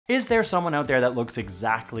Is there someone out there that looks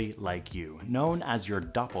exactly like you, known as your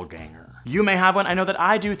doppelganger? You may have one. I know that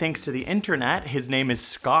I do, thanks to the internet. His name is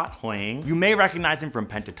Scott Hoying. You may recognize him from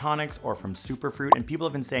Pentatonics or from Superfruit, and people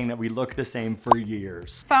have been saying that we look the same for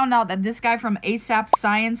years. Found out that this guy from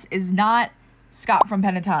AsapSCIENCE is not Scott from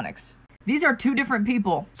Pentatonics. These are two different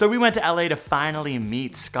people. So we went to LA to finally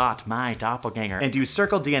meet Scott, my doppelganger, and do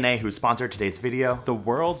Circle DNA, who sponsored today's video, the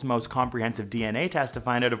world's most comprehensive DNA test to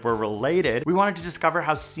find out if we're related. We wanted to discover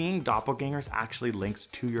how seeing doppelgangers actually links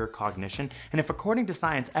to your cognition, and if according to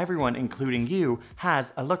science, everyone, including you,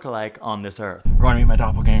 has a lookalike on this earth. We're going to meet my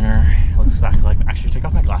doppelganger. He looks exactly like me. Actually, take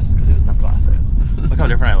off my glasses because he doesn't have glasses. Look how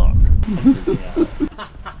different I look.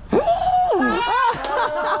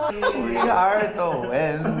 We are the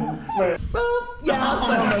winds.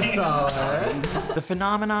 The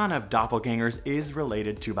phenomenon of doppelgangers is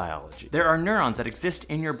related to biology. There are neurons that exist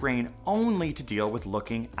in your brain only to deal with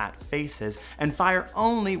looking at faces and fire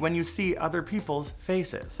only when you see other people's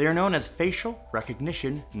faces. They are known as facial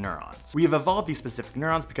recognition neurons. We have evolved these specific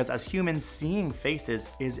neurons because as humans, seeing faces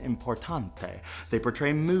is importante. They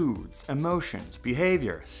portray moods, emotions,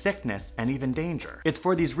 behavior, sickness, and even danger. It's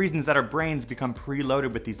for these reasons that our brains become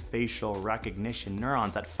preloaded with these facial recognition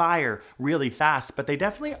neurons that fire really fast, but they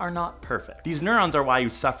definitely are not perfect. These neurons are why you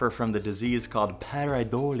suffer from the disease called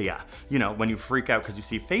pareidolia. You know, when you freak out because you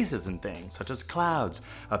see faces and things, such as clouds,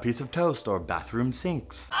 a piece of toast, or bathroom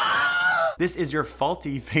sinks. This is your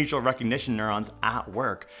faulty facial recognition neurons at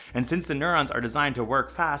work. And since the neurons are designed to work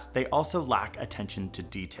fast, they also lack attention to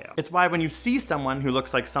detail. It's why when you see someone who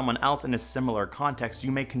looks like someone else in a similar context,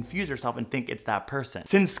 you may confuse yourself and think it's that person.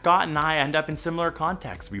 Since Scott and I end up in similar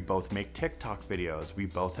contexts, we both make TikTok videos, we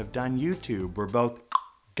both have done YouTube, we're both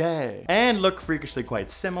gay, and look freakishly quite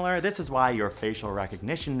similar. This is why your facial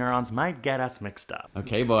recognition neurons might get us mixed up.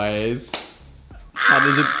 Okay, boys. How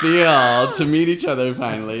does it feel to meet each other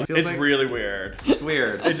finally? It's like, really weird. It's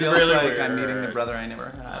weird. It feels really like weird. I'm meeting the brother I never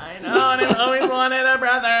had. I know, and I've always wanted a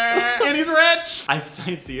brother, and he's rich. I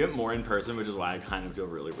see it more in person, which is why I kind of feel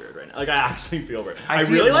really weird right now. Like, I actually feel weird. I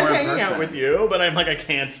really like hanging out with you, but I'm like, I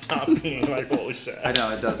can't stop being like, holy shit. I know,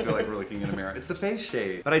 it does feel like we're looking in a mirror. It's the face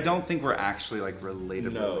shape. But I don't think we're actually like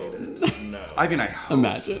related. No. I mean, I hope.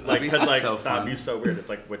 Imagine. Like, because like, so that'd be so weird. It's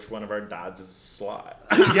like, which one of our dads is a slut?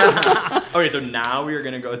 Yeah. Okay, so now we are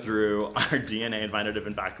gonna go through our DNA and find out if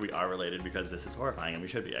in fact we are related, because this is horrifying and we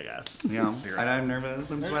should be, I guess. Yeah. And I'm nervous,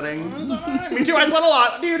 I'm sweating. Me too, I sweat a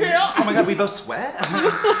lot. Do you too? Oh my god, we both sweat?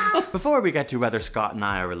 Before we get to whether Scott and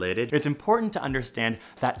I are related, it's important to understand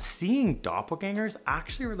that seeing doppelgangers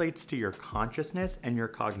actually relates to your consciousness and your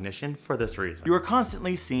cognition for this reason. You are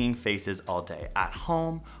constantly seeing faces all day, at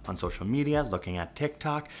home, on social media, looking at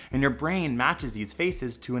TikTok, and your brain matches these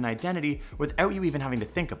faces to an identity without you even having to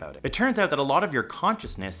think about it. It turns out that a lot of your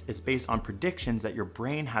consciousness is based on predictions that your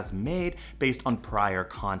brain has made based on prior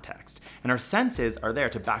context. And our senses are there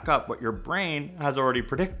to back up what your brain has already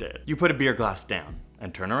predicted. You put a beer glass down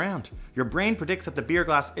and turn around. Your brain predicts that the beer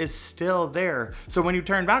glass is still there. So when you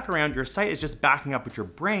turn back around, your sight is just backing up what your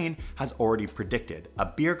brain has already predicted. A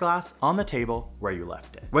beer glass on the table where you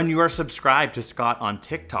left it. When you are subscribed to Scott on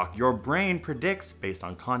TikTok, your brain predicts, based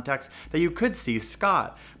on context, that you could see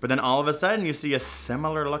Scott. But then all of a sudden you see a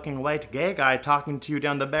similar looking white gay guy talking to you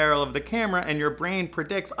down the barrel of the camera, and your brain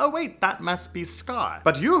predicts, oh wait, that must be Scott.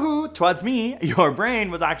 But yoo-hoo, 'twas me. Your brain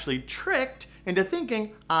was actually tricked into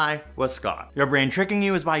thinking I was Scott. Your brain tricking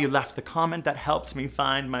you is why you left the comment that helps me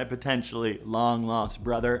find my potentially long lost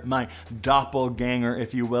brother, my doppelganger,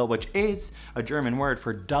 if you will, which is a German word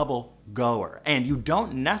for double goer. And you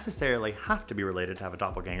don't necessarily have to be related to have a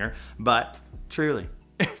doppelganger, but truly,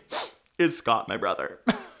 is Scott my brother?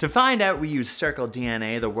 To find out, we use Circle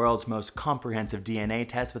DNA, the world's most comprehensive DNA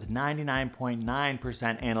test with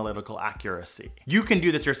 99.9% analytical accuracy. You can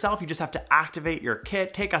do this yourself. You just have to activate your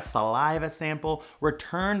kit, take a saliva sample,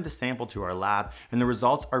 return the sample to our lab, and the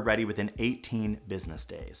results are ready within 18 business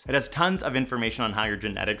days. It has tons of information on how your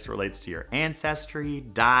genetics relates to your ancestry,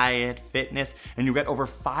 diet, fitness, and you get over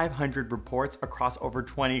 500 reports across over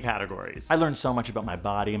 20 categories. I learned so much about my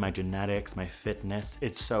body, my genetics, my fitness.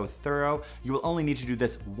 It's so thorough. You will only need to do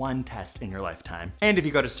this one test in your lifetime. And if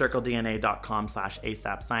you go to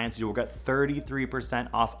circledna.com/AsapScience, you will get 33%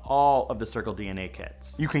 off all of the Circle DNA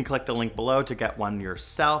kits. You can click the link below to get one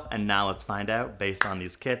yourself. And now let's find out, based on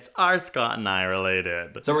these kits, are Scott and I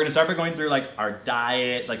related? So we're gonna start by going through like our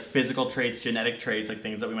diet, like physical traits, genetic traits, like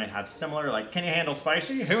things that we might have similar, like can you handle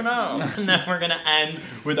spicy? Who knows? And then we're gonna end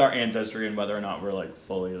with our ancestry and whether or not we're like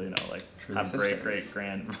fully, you know, like have sisters. great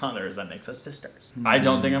grandfathers. That makes us sisters. I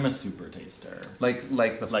don't think I'm a super taster. Like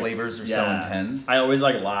the flavors are so intense. I always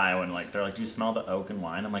like lie when like they're like, do you smell the oak and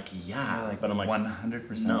wine? I'm like, yeah. Like, but I'm like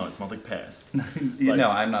 100%. no, it smells like piss. No,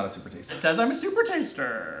 I'm not a super taster. It says I'm a super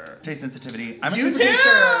taster. Taste sensitivity. I'm a You super too!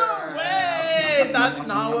 taster. Wait, that's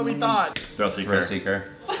not what we thought. Thrill seeker. Thrill seeker.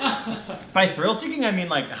 By thrill seeking, I mean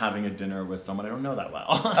like having a dinner with someone I don't know that well.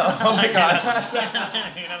 Oh my god.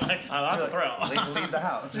 I'm like, oh, that's a thrill. Leave the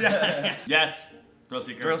house. Yes, thrill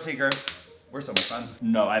seeker. Thrill seeker. We're so much fun.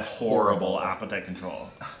 No, I have horrible appetite control.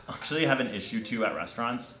 Actually, I have an issue too at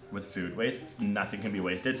restaurants with food waste. Nothing can be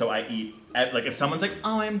wasted, so I eat. Like if someone's like,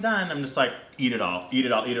 "Oh, I'm done," I'm just like, "Eat it all, eat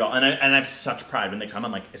it all, eat it all," and I have such pride when they come.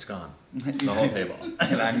 I'm like, "It's gone, the whole table,"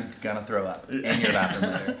 and I'm gonna throw up in your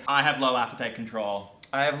bathroom later. I have low appetite control.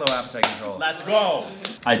 I have low appetite control. Let's go.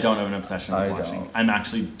 I don't have an obsession with washing. don't. I'm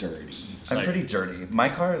actually dirty. I'm pretty dirty. My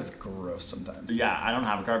car is gross sometimes. Yeah, I don't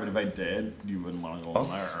have a car, but if I did, you wouldn't want to go I'll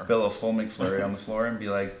in there. spill a full McFlurry on the floor and be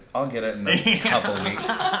like, I'll get it in a couple weeks.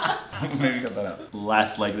 Maybe cut that out.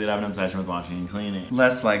 Less likely to have an obsession with washing and cleaning.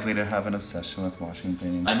 Less likely to have an obsession with washing and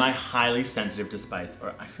cleaning. Am I highly sensitive to spice,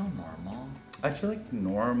 or I feel normal? I feel like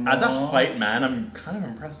normal. As a white man, I'm kind of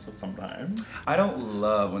impressed with sometimes. I don't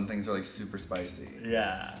love when things are like super spicy.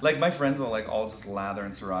 Yeah. Like my friends will like all just lather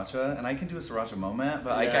in sriracha, and I can do a sriracha moment,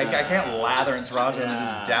 but I can't lather in sriracha and then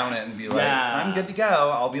just down it and be like, I'm good to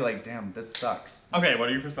go. I'll be like, damn, this sucks. Okay, what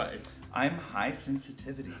are you for spice? I'm high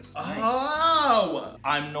sensitivity to spice. Oh,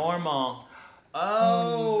 I'm normal.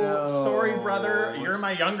 Oh, no. Sorry, brother. You're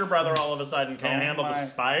my younger brother all of a sudden. Can't handle the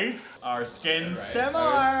spice. Our skin's similar.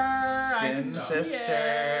 Our skin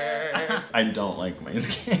sisters. I don't like my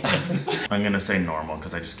skin. I'm gonna say normal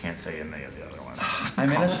because I just can't say any of the other ones. I'm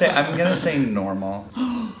gonna say normal.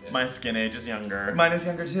 My skin age is younger. Mine is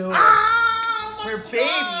younger too. We're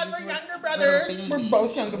babies. We're younger brothers. We're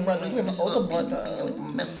both younger brothers. We have an older brother.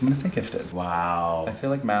 I'm gonna say gifted. Wow. I feel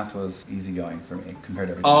like math was easygoing for me compared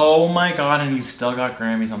to everything Oh else. my god, and you still got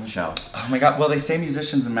Grammys on the shelf. Oh my god, well they say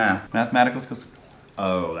musicians in math. Mathematical skills.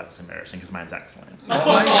 Oh, that's embarrassing because mine's excellent. Oh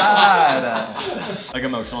my god. Like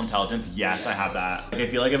emotional intelligence, yes, I have that. Like I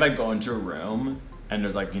feel like if I go into a room and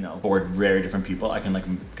there's like, you know, 4 very different people, I can like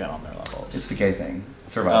get on their levels. It's the gay thing.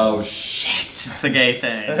 Survival. Oh shit, it's the gay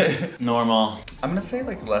thing. Normal. I'm gonna say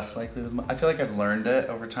like less likely with I feel like I've learned it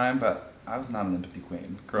over time, but I was not an empathy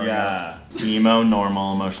queen growing up. Emo,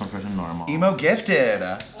 normal, emotional person, normal. Emo gifted.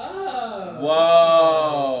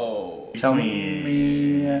 Whoa. Tell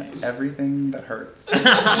me everything that hurts.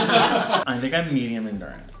 I think I'm medium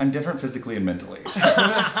endurance. I'm different physically and mentally.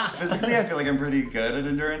 Physically, I feel like I'm pretty good at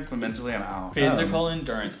endurance, but mentally, I'm out. Physical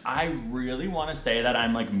endurance. I really want to say that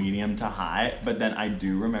I'm like medium to high, but then I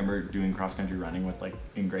do remember doing cross country running with like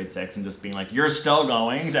in grade 6 and just being like, "You're still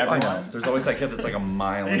going" to I everyone. know. There's always that kid that's like a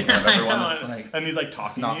mile in front of everyone that's like and he's like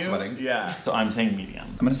talking not to you. sweating. Yeah. So I'm saying medium.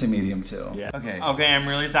 I'm gonna say medium too. Yeah. Okay. Okay, I'm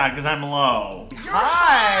really sad because I'm low.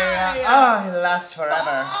 Hi! Oh, it lasts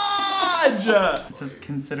forever. Fudge! It says,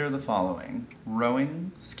 consider the following.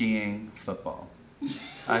 Rowing, skiing, football.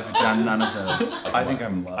 I've done none of those. I think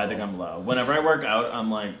I'm low. I think I'm low. Whenever I work out,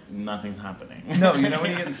 I'm like, nothing's happening. No, you know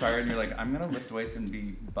when you get inspired and you're like, I'm gonna lift weights and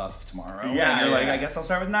be buff tomorrow. Yeah, And you're like, yeah. I guess I'll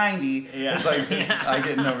start with 90. Yeah. It's like, I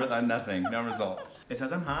get nothing, no results. It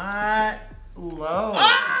says I'm hot. Low.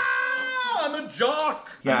 Ah! I'm a jock.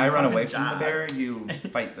 Yeah, I'm I run fucking away from the jock. bear, you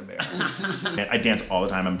fight the bear. I dance all the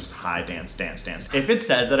time. I'm just high dance. If it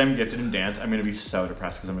says that I'm gifted in dance, I'm gonna be so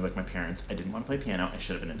depressed because I'm gonna be like my parents. I didn't want to play piano. I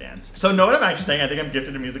should have been in dance. So know what I'm actually saying? I think I'm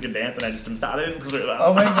gifted in music and dance, and I just am sad I didn't pursue that.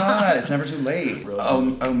 Oh my god, it's never too late. Really?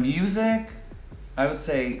 Oh, music? I would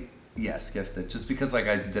say yes, gifted. Just because like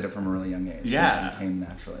I did it from a really young age. Yeah. It came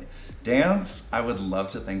naturally. Dance, I would love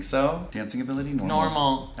to think so. Dancing ability,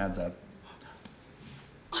 Normal. Adds up.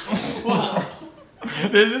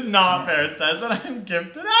 This is not fair. It says that I'm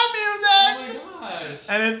gifted at music. Oh my gosh.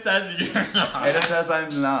 And it says you're not. And it says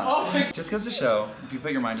I'm not. Oh my- Just goes to show, if you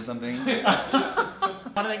put your mind to something.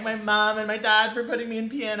 I want to thank my mom and my dad for putting me in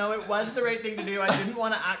piano. It was the right thing to do. I didn't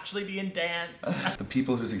want to actually be in dance. The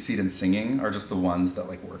people who succeed in singing are just the ones that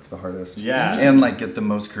like work the hardest. Yeah. And like get the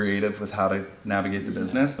most creative with how to navigate the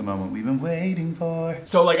business. The moment we've been waiting for.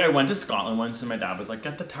 So like I went to Scotland once and my dad was like,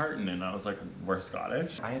 get the tartan, and I was like, we're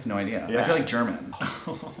Scottish. I have no idea. Yeah. I feel like German.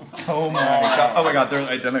 Oh my god. Oh my god, they're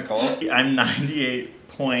identical. I'm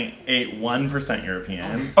 98.81%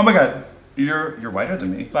 European. Oh my god. You're whiter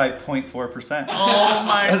than me by 0.4%. Oh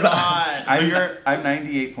my god. I'm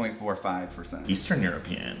 98.45%. Eastern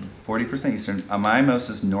European. 40% Eastern. My most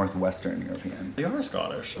is Northwestern European. They are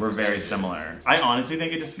Scottish. We're very similar. I honestly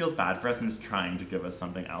think it just feels bad for us and it's trying to give us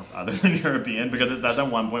something else other than European because it says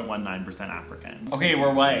I'm 1.19% African. Okay,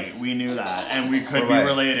 we're white. We knew that. And we could be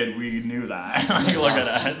related. We knew that. Like, look at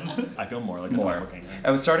us. I feel more like a doppelganger.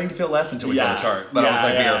 I was starting to feel less until we saw the chart. But I was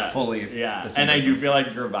like, we are fully the same and I do feel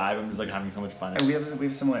like your vibe, I'm just like having so much fun. And we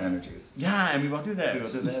have similar energies. Yeah, and we both do this. We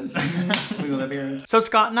both do this. We both have beards. So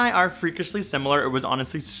Scott and I are freakishly similar. It was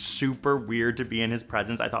honestly super weird to be in his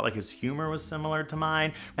presence. I thought like his humor was similar to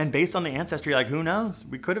mine. And based on the ancestry, like who knows?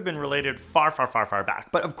 We could have been related far, far, far, far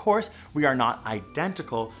back. But of course, we are not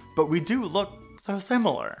identical, but we do look so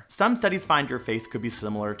similar. Some studies find your face could be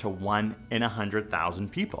similar to 1 in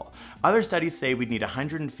 100,000 people. Other studies say we'd need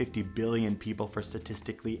 150 billion people for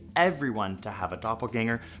statistically everyone to have a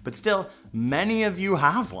doppelganger, but still, many of you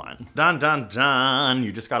have one. Dun dun dun.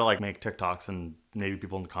 You just gotta like make TikToks and maybe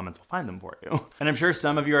people in the comments will find them for you. And I'm sure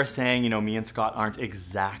some of you are saying, you know, me and Scott aren't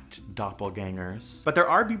exact doppelgangers. But there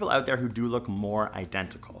are people out there who do look more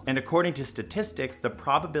identical. And according to statistics, the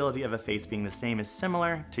probability of a face being the same is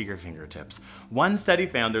similar to your fingertips. One study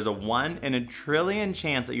found there's a 1 in a trillion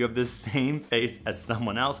chance that you have the same face as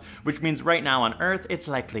someone else, which means right now on Earth, it's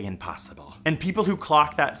likely impossible. And people who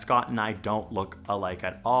clock that Scott and I don't look alike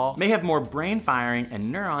at all may have more brain firing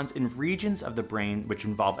and neurons in regions of the brain which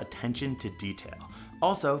involve attention to detail.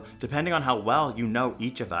 Also, depending on how well you know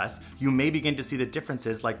each of us, you may begin to see the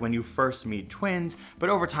differences like when you first meet twins, but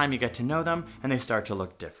over time you get to know them and they start to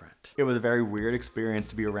look different. It was a very weird experience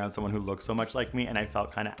to be around someone who looked so much like me and I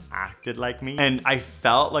felt kind of acted like me. And I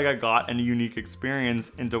felt like I got a unique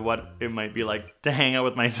experience into what it might be like to hang out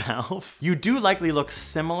with myself. You do likely look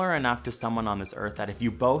similar enough to someone on this earth that if you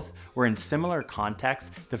both were in similar contexts,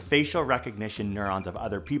 the facial recognition neurons of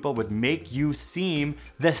other people would make you seem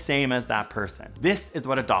the same as that person. This is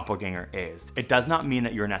what a doppelganger is. It does not mean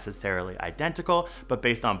that you're necessarily identical, but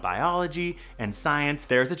based on biology and science,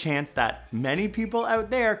 there's a chance that many people out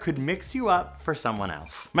there could mix you up for someone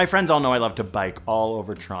else. My friends all know I love to bike all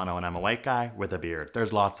over Toronto and I'm a white guy with a beard.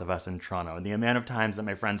 There's lots of us in Toronto and the amount of times that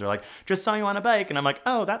my friends are like, just saw you on a bike and I'm like,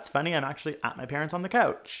 oh, that's funny. I'm actually at my parents on the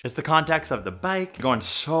couch. It's the context of the bike going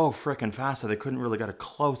so freaking fast that they couldn't really get a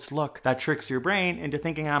close look that tricks your brain into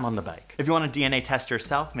thinking I'm on the bike. If you want to DNA test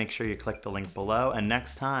yourself, make sure you click the link below and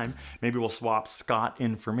next time, maybe we'll swap Scott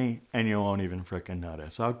in for me and you won't even freaking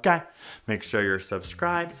notice, okay? Make sure you're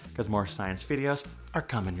subscribed because more science videos are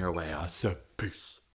coming your way. Peace.